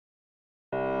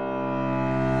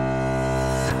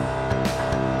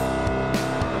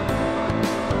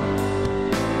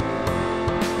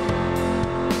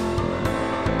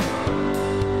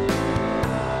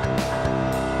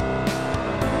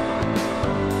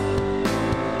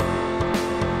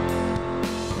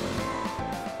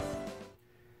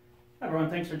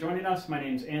thanks for joining us. My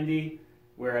name's Andy.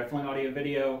 We're at Flint Audio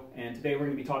Video, and today we're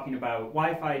going to be talking about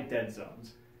Wi-Fi dead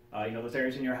zones. Those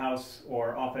areas in your house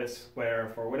or office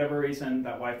where, for whatever reason,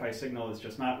 that Wi-Fi signal is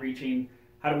just not reaching.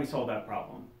 How do we solve that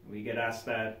problem? We get asked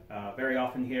that very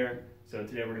often here, so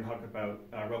today we're going to talk about,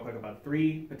 real quick, about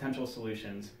 3 potential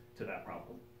solutions to that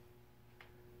problem.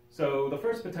 So the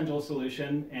first potential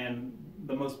solution, and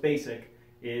the most basic,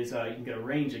 is you can get a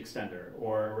range extender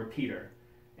or a repeater.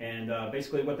 And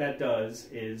basically what that does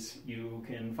is you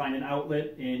can find an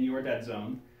outlet in your dead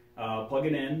zone, plug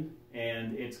it in,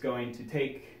 and it's going to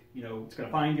take, it's going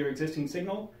to find your existing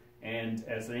signal, and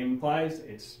as the name implies,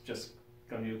 it's just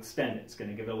going to extend it. It's going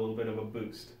to give it a little bit of a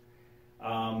boost.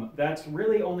 That's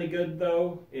really only good,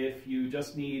 though, if you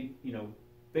just need,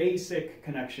 basic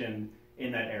connection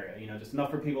in that area. Just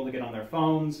enough for people to get on their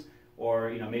phones,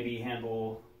 or maybe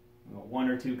handle 1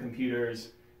 or 2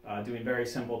 computers doing very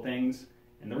simple things.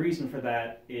 And the reason for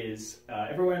that is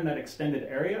everywhere in that extended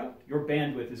area, your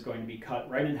bandwidth is going to be cut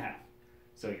right in half.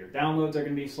 So your downloads are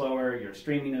going to be slower, your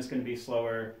streaming is going to be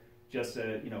slower, just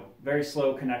a very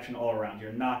slow connection all around.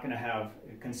 You're not going to have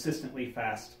a consistently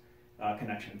fast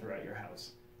connection throughout your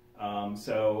house.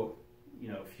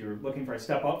 If you're looking for a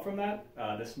step up from that,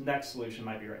 this next solution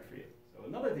might be right for you. So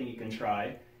another thing you can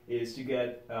try is to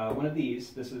get one of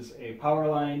these. This is a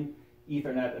Powerline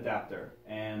Ethernet adapter,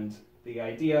 and the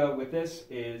idea with this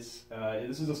is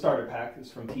this is a starter pack. This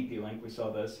is from TP-Link. We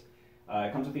saw this.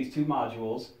 It comes with these 2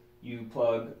 modules. You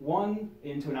plug one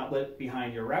into an outlet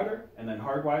behind your router and then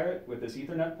hardwire it with this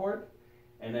Ethernet port.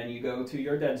 And then you go to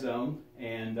your dead zone,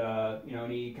 and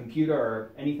any computer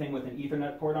or anything with an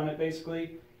Ethernet port on it,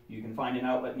 basically, you can find an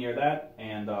outlet near that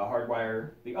and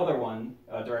hardwire the other one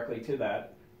directly to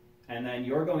that. And then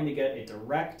you're going to get a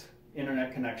direct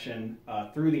internet connection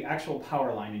through the actual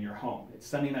power line in your home. It's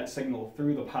sending that signal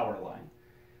through the power line.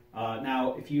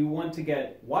 Now, if you want to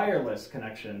get wireless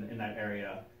connection in that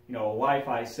area, a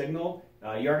Wi-Fi signal,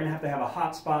 you're going to have a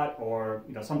hotspot or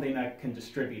something that can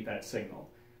distribute that signal.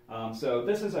 So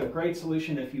this is a great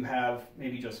solution if you have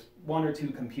maybe just 1 or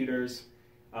 2 computers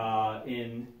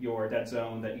in your dead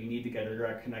zone that you need to get a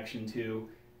direct connection to.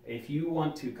 If you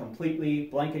want to completely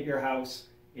blanket your house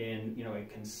in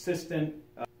a consistent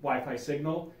Wi-Fi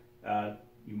signal,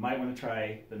 you might want to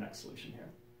try the next solution here.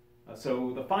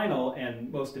 So the final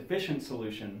and most efficient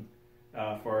solution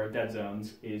for dead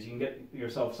zones is you can get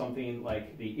yourself something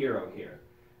like the Eero here.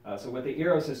 So what the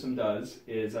Eero system does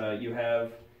is you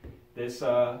have this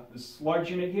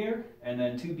large unit here and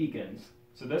then 2 beacons.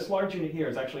 So this large unit here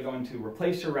is actually going to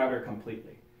replace your router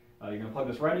completely. You're going to plug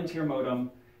this right into your modem,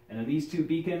 and then these 2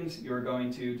 beacons you're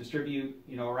going to distribute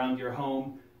around your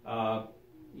home,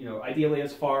 ideally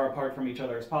as far apart from each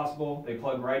other as possible. They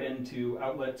plug right into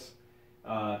outlets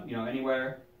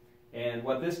anywhere. And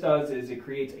what this does is it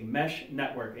creates a mesh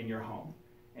network in your home.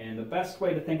 And the best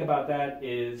way to think about that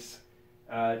is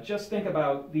just think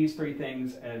about these 3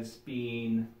 things as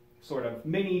being sort of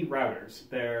mini routers.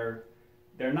 They're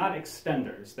not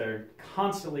extenders. They're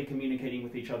constantly communicating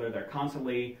with each other. They're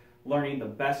constantly learning the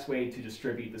best way to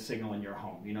distribute the signal in your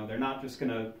home. They're not just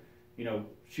going to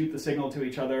shoot the signal to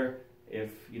each other.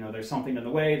 If there's something in the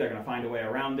way, they're going to find a way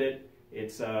around it.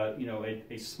 It's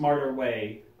a smarter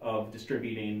way of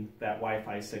distributing that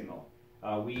Wi-Fi signal.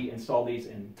 We install these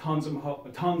in tons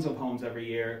of homes every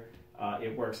year.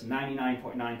 It works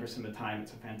 99.9% of the time.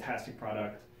 It's a fantastic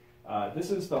product. This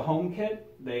is the home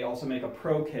kit. They also make a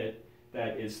pro kit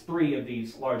that is 3 of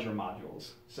these larger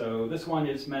modules. So this one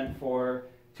is meant for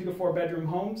 2 to 4 bedroom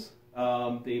homes.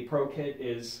 The pro kit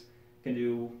can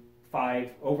do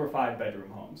over 5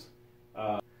 bedroom homes.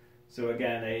 So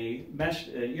again, a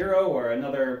Eero or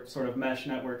another sort of mesh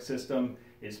network system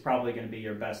is probably going to be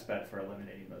your best bet for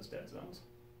eliminating those dead zones.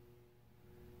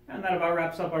 And that about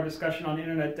wraps up our discussion on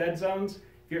internet dead zones.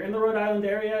 If you're in the Rhode Island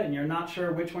area and you're not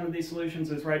sure which one of these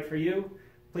solutions is right for you,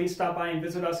 please stop by and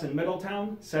visit us in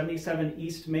Middletown, 77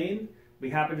 East Main. We'll be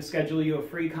happy to schedule you a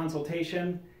free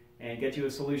consultation and get you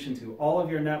a solution to all of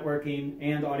your networking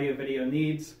and audio-video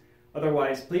needs.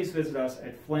 Otherwise, please visit us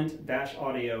at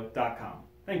flint-audio.com.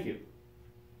 Thank you.